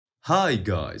Hi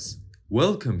guys,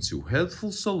 welcome to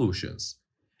Helpful Solutions,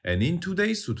 and in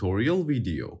today's tutorial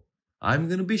video, I'm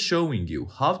gonna be showing you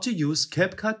how to use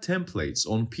CapCut templates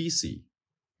on PC.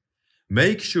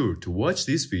 Make sure to watch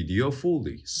this video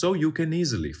fully so you can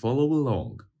easily follow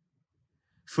along.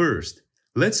 First,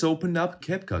 let's open up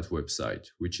CapCut website,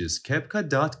 which is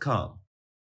CapCut.com.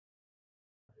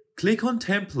 Click on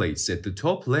Templates at the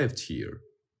top left here.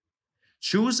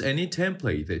 Choose any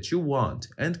template that you want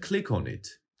and click on it.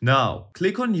 Now,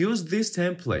 click on Use this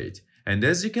template, and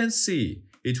as you can see,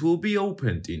 it will be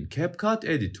opened in CapCut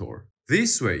editor.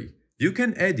 This way, you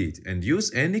can edit and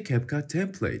use any CapCut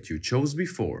template you chose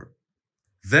before.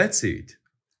 That's it.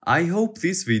 I hope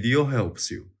this video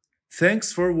helps you.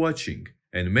 Thanks for watching,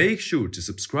 and make sure to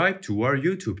subscribe to our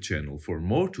YouTube channel for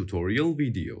more tutorial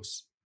videos.